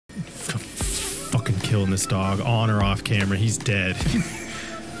killing this dog on or off camera. He's dead.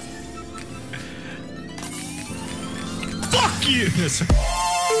 Fuck you!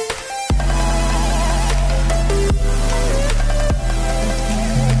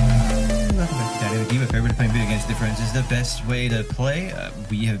 If everybody playing video games with friends is the best way to play.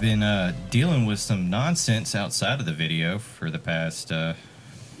 We have been dealing with some nonsense outside of the video for the past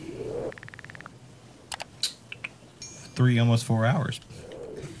 3, almost 4 hours.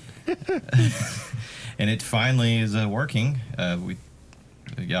 And it finally is working.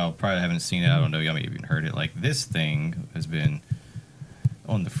 Y'all probably haven't seen it. I don't know. Y'all may have even heard it. Like, this thing has been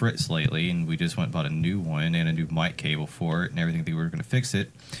on the fritz lately, and we just went and bought a new one and a new mic cable for it and everything. We were going to fix it.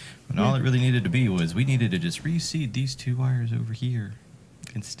 And all it really needed to be was we needed to just reseed these 2 wires over here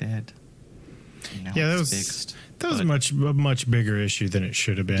instead. Yeah, that was fixed. That was a much bigger issue than it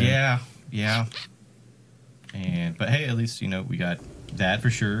should have been. Yeah. But hey, at least, you know, we got that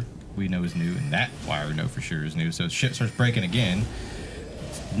for sure. We know is new, and that wire we know for sure is new. So if shit starts breaking again,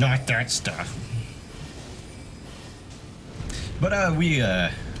 not that stuff. But we've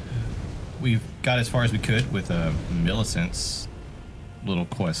got as far as we could with Millicent's little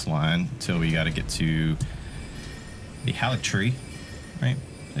quest line until we got to get to the Halleck tree, right?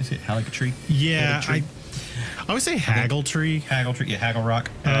 Did I say Halleck tree? Yeah, I would say Haggle tree. Haggle tree, yeah, Haggle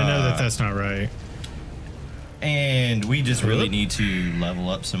rock. And I know that that's not right. And we just really need to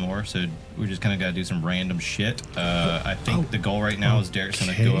level up some more, so we just kind of got to do some random shit. I think the goal right now is Derek's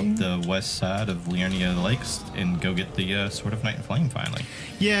going to go up the west side of Liurnia Lakes and go get the Sword of Night and Flame finally.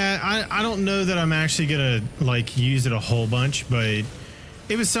 Yeah, I don't know that I'm actually going to, like, use it a whole bunch, but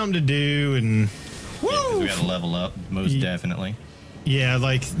it was something to do, and yeah, we got to level up, most definitely. Yeah,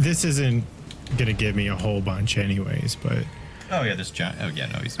 like, this isn't going to give me a whole bunch anyways, but... Oh, yeah, this giant... Oh, yeah,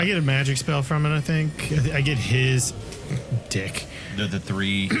 no, he's... I get a magic spell from it, I think. I get his... Dick. The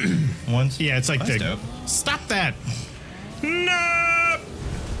 3 ones? Yeah, it's like the... Dope. Stop that! No!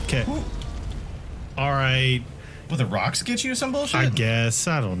 Okay. All right. Will the rocks get you some bullshit? I guess.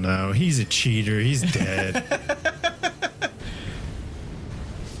 I don't know. He's a cheater. He's dead.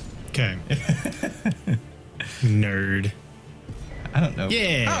 Okay. Nerd. I don't know.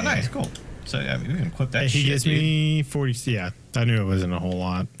 Yeah. Oh, nice. Cool. So, I mean, we can equip that shit, he gives me 40... Yeah, I knew it wasn't a whole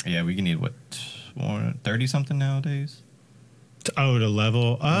lot. Yeah, we can need, what, 30-something nowadays? Oh, to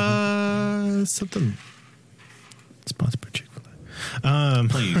level? Something... Sponsored by Chick-fil-A.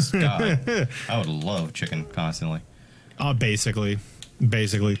 Please, God. I would love chicken constantly. Basically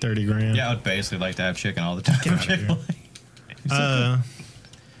 30 grand. Yeah, I would basically like to have chicken all the time.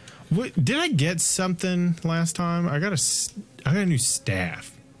 What, did I get something last time? I got a new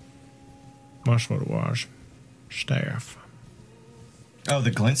staff. Wash staff. Oh, the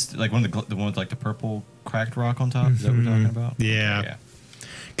glints, like one of the ones like the purple cracked rock on top. Is that what we're talking about? Yeah.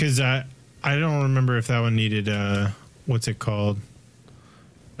 Because I don't remember if that one needed what's it called?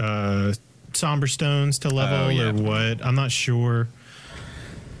 Somber stones to level or what? I'm not sure.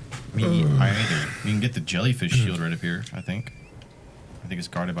 Me either. You can get the jellyfish shield right up here. I think it's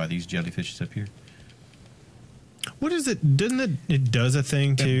guarded by these jellyfishes up here. What is it? Doesn't it does a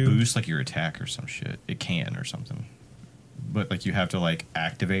thing too? It boosts like your attack or some shit. It can or something. But like you have to like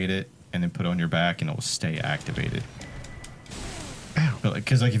activate it and then put it on your back and it will stay activated. Ow. But like,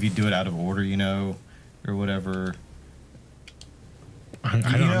 cause like if you do it out of order, you know, or whatever. You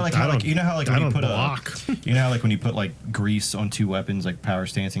know how like when you put like grease on 2 weapons, like power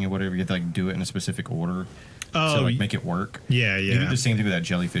stancing or whatever, you have to like do it in a specific order. Oh, to like make it work. Yeah. You do the same thing with that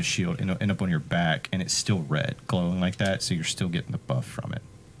jellyfish shield and it'll end up on your back and it's still red, glowing like that, so you're still getting the buff from it.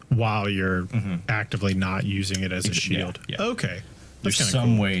 While you're actively not using it as a shield. Yeah. Okay. There's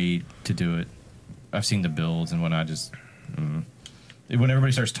some way to do it. I've seen the builds, and when I just when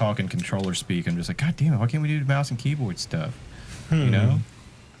everybody starts talking controller speak, I'm just like, God damn it, why can't we do mouse and keyboard stuff? You know?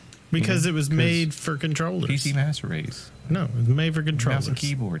 Because it was made for controllers. PC Master Race. No, it was made for controllers. Mouse and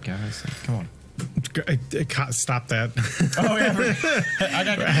keyboard, guys. Like, come on. Stop that. Oh, yeah.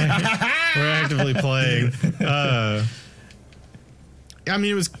 We're actively playing. I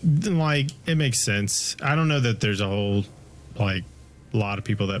mean, it was like, it makes sense. I don't know that there's a whole, like, lot of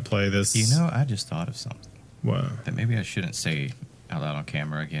people that play this. You know, I just thought of something. What? That maybe I shouldn't say out loud on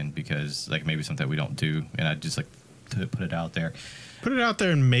camera again because, like, maybe something that we don't do, and I just, like, to put it out there. Put it out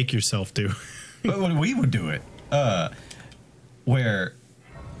there and make yourself do. But we would do it. Where,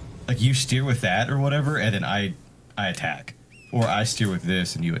 like, you steer with that or whatever, and then I attack. Or I steer with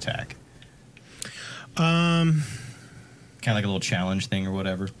this and you attack. Kind of like a little challenge thing or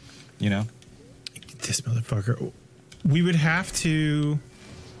whatever, you know? This motherfucker. We would have to...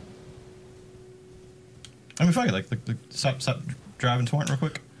 I mean, fuck it. Like stop driving Torrent real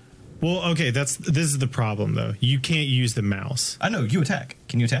quick. Well, okay, this is the problem though. You can't use the mouse. I know you attack.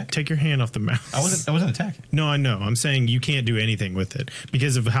 Can you attack? Take your hand off the mouse. I wasn't attacking. No, I know. I'm saying you can't do anything with it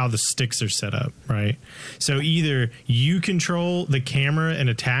because of how the sticks are set up, right? So either you control the camera and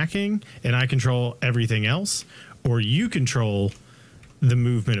attacking, and I control everything else, or you control the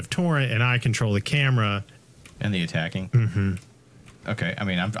movement of Torrent and I control the camera and the attacking. Mm-hmm. Okay, I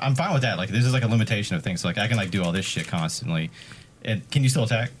mean, I'm fine with that. Like, this is like a limitation of things. So, like, I can like do all this shit constantly. And can you still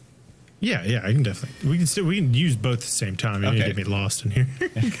attack? Yeah, I can definitely. We can use both at the same time. You Okay. need to get me lost in here.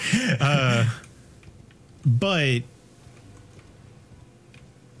 But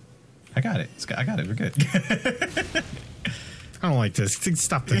I got it. I got it. We're good. I don't like this.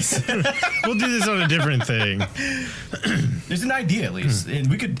 Stop this. We'll do this on a different thing. There's an idea at least, and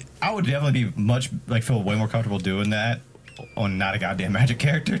I would definitely be feel way more comfortable doing that on not a goddamn magic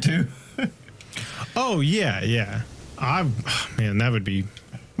character too. Oh yeah. Man, that would be.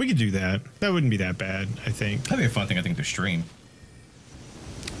 We could do that. That wouldn't be that bad. I think That'd be a fun thing. I think to stream.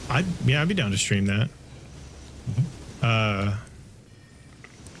 I'd be down to stream that. But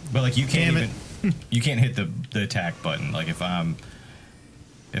like you can't you can't hit the attack button. Like if I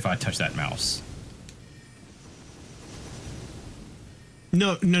touch that mouse.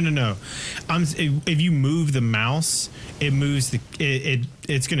 No. If you move the mouse, it moves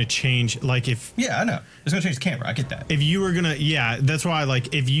it's gonna change. Like if I know it's gonna change the camera. I get that. If you were gonna, that's why.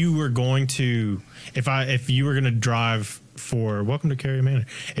 Like if you were going to, if you were gonna drive for Welcome to Caria Manor,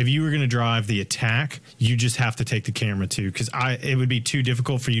 if you were gonna drive the attack, you just have to take the camera too, because it would be too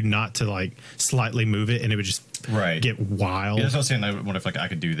difficult for you not to like slightly move it, and it would just get wild. Yeah, that's what I'm saying. I wonder if like I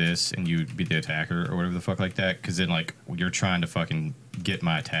could do this and you'd be the attacker or whatever the fuck like that, because then like you're trying to fucking get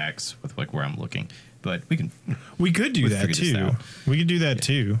my attacks with like where I'm looking. But we could do that too. We could do that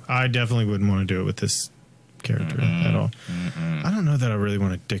too. I definitely wouldn't want to do it with this character at all. I don't know that I really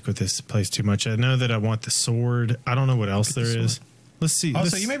want to dick with this place too much. I know that I want the sword. I don't know what else there is. Let's see.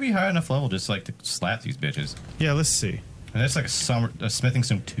 Also, you may be high enough level just like to slap these bitches. Yeah, let's see. And that's like a smithing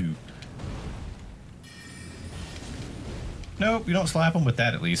stone 2. Nope, you don't slap them with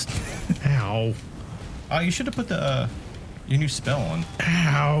that at least. Ow. Oh, you should have put your new spell on.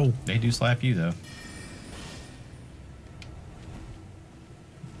 Ow. They do slap you though.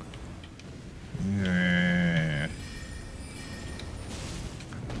 Yeah.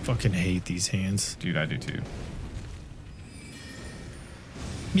 Fucking hate these hands. Dude, I do too.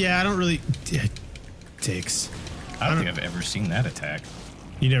 Yeah, I don't really... Dicks. I don't think I've ever seen that attack.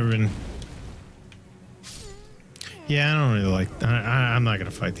 You never been... Yeah, I don't really like... I'm not going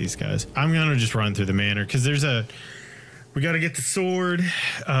to fight these guys. I'm going to just run through the manor, because there's a... We got to get the sword.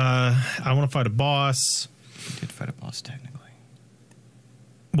 I want to fight a boss. We did fight a boss, technically.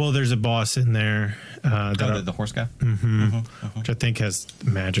 Well, there's a boss in there. The horse guy? Mm-hmm. Which I think has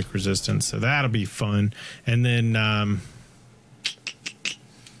magic resistance, so that'll be fun. And then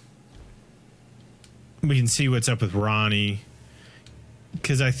we can see what's up with Ronnie,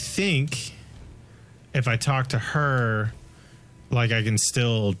 because I think if I talk to her, like I can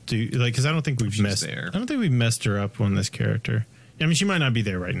still do like, because I don't think we've messed her up on this character. I mean, she might not be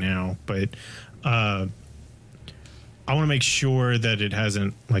there right now, but I want to make sure that it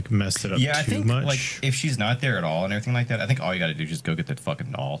hasn't like messed it up I too think, much. Like if she's not there at all and everything like that, I think all you got to do is just go get that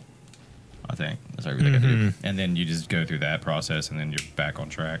fucking doll. I think that's all you really got to do, and then you just go through that process, and then you're back on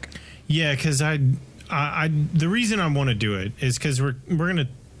track. Yeah, because the reason I want to do it is because we're gonna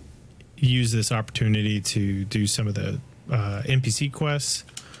use this opportunity to do some of the NPC quests,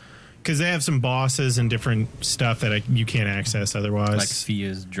 because they have some bosses and different stuff that you can't access otherwise. Like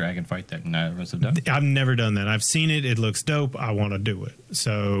Fia's dragon fight that none of us have done. I've never done that. I've seen it. It looks dope. I want to do it.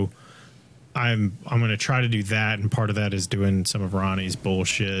 So I'm going to try to do that, and part of that is doing some of Ronnie's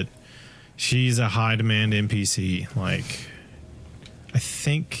bullshit. She's a high demand NPC. Like, I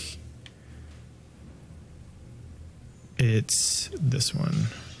think it's this one.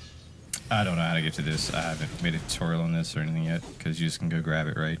 I don't know how to get to this. I haven't made a tutorial on this or anything yet, because you just can go grab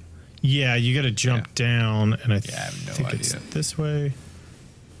it, right? Yeah, you got to jump down, and I have no think idea. it's this way.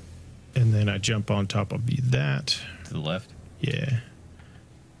 And then I jump on top of that. To the left? Yeah.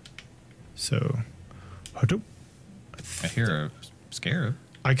 So, I hear a scarab.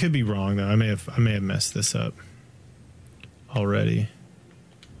 I could be wrong though. I may have messed this up already.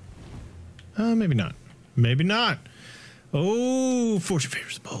 Maybe not. Maybe not. Oh, fortune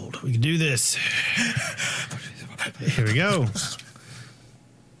favors the bold. We can do this. Here we go.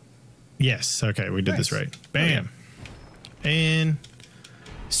 Yes. Okay, we did this right. Bam. And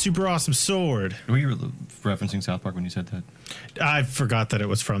Super awesome sword. Were you referencing South Park when you said that? I forgot that it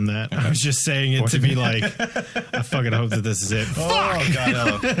was from that. I was just saying it to be like, I fucking hope that this is it. Oh, Fuck! God, no.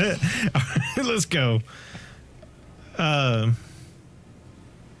 All right, let's go.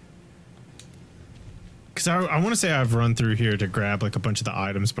 Because I want to say I've run through here to grab like a bunch of the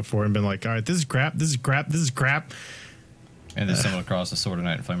items before and been like, all right, this is crap, this is crap, this is crap. And then someone across the Sword of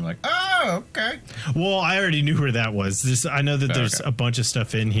Night and Flame were like, oh, okay. Well, I already knew where that was. I know that there's a bunch of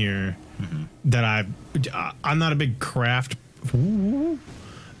stuff in here that I'm not a big craft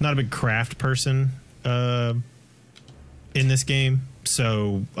person in this game.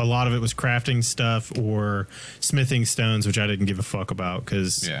 So a lot of it was crafting stuff or smithing stones, which I didn't give a fuck about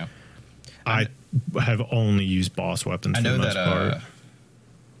because I have only used boss weapons for the most part.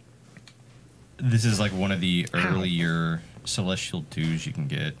 This is like one of the earlier celestial dues you can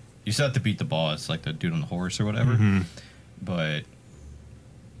get. You still have to beat the boss, like the dude on the horse or whatever. But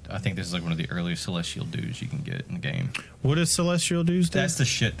I think this is like one of the earliest celestial dues you can get in the game. What does celestial dues do? That's the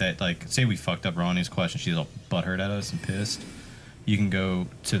shit that, like, say we fucked up Ronnie's question, she's all butthurt at us and pissed. You can go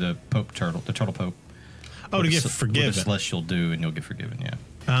to the Pope Turtle, the Turtle Pope. Oh, to get forgiven. With a celestial due, and you'll get forgiven. Yeah.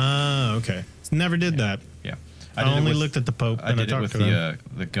 Ah, okay. Never did that. Yeah. I only looked at the Pope. I did it with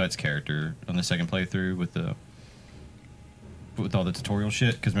the Guts character on the second playthrough with all the tutorial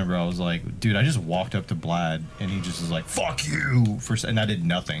shit. Because remember, I was like, dude, I just walked up to Vlad and he just was like, "Fuck you!" and I did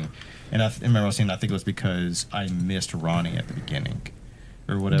nothing. And I remember I was saying, I think it was because I missed Ronnie at the beginning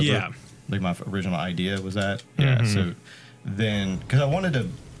or whatever. Yeah. Like my original idea was that. Yeah. So then, because I wanted to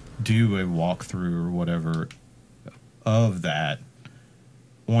do a walkthrough or whatever of that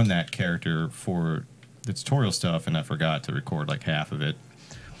on that character for the tutorial stuff, and I forgot to record like half of it.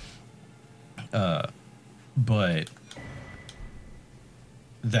 But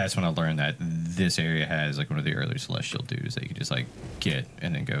that's when I learned that this area has like one of the early celestial dudes that you can just like get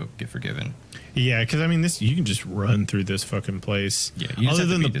and then go get forgiven. Yeah, because I mean, you can just run through this fucking place. Yeah, you just have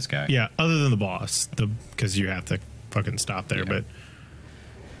to beat this guy. Yeah, other than the boss, because you have to fucking stop there. But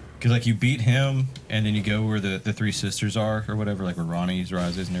because like you beat him and then you go where the three sisters are or whatever, like where Ronnie's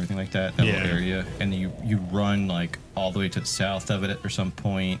rises and everything like that little area, and then you run like all the way to the south of it at some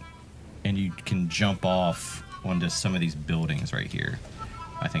point, and you can jump off onto some of these buildings right here.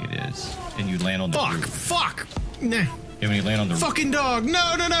 I think it is. And you land on the roof. Fuck! Nah. Yeah, when you land on the fucking dog!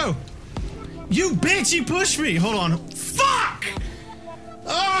 No! You bitch! You pushed me! Hold on. Fuck!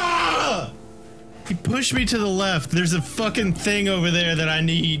 Ah! He pushed me to the left. There's a fucking thing over there that I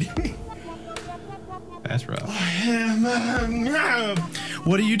need. That's rough.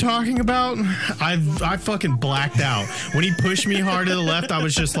 What are you talking about? I fucking blacked out. When he pushed me hard to the left, I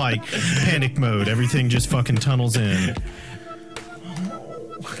was just like, panic mode. Everything just fucking tunnels in.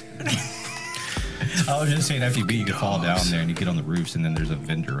 I was just saying, after you beat, you can fall down there and you get on the roofs, and then there's a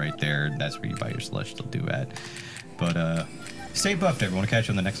vendor right there, and that's where you buy your celestial do at. But stay buffed, everyone. Catch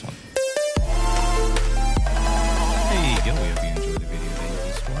you on the next one. Hey, yo, we hope you enjoyed the video that you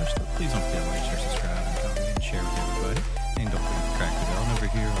just watched. Please don't forget to like, share, subscribe, and comment, and share with everybody. And don't forget to crack the bell. And over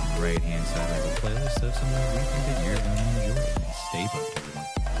here on the right-hand side of the playlist of something we think that you're going to enjoy. Stay buffed, everyone.